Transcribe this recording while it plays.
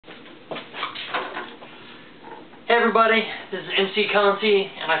everybody, this is MC Conti,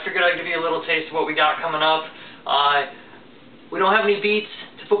 and I figured I'd give you a little taste of what we got coming up. We don't have any beats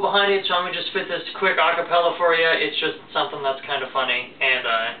to put behind it, so I'm going to just fit this quick acapella for you. It's just something that's kind of funny, and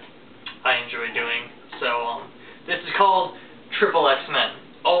I enjoy doing. So, this is called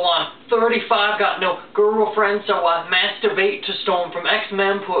XXX-Men. Oh, I'm 35, got no girlfriend, so I masturbate to storm from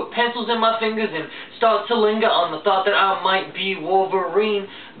X-Men, put pencils in my fingers and start to linger on the thought that I might be Wolverine,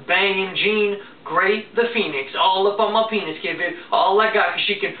 banging Jean, Grey the Phoenix, all up on my penis, give it all I got, cause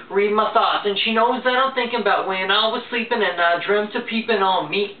she can read my thoughts, and she knows that I'm thinking about when I was sleeping and I dreamt of peeping on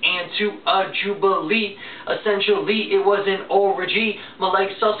me and to a jubilee. Essentially, it was an orgy, my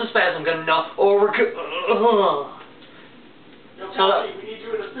legs also spasm, gonna know, Yo, we need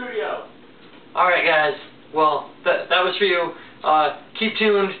you in the studio. Alright guys, well, that was for you. Keep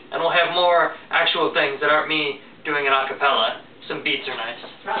tuned, and we'll have more actual things that aren't me doing an acapella. Some beats are nice.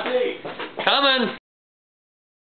 Copy. Coming!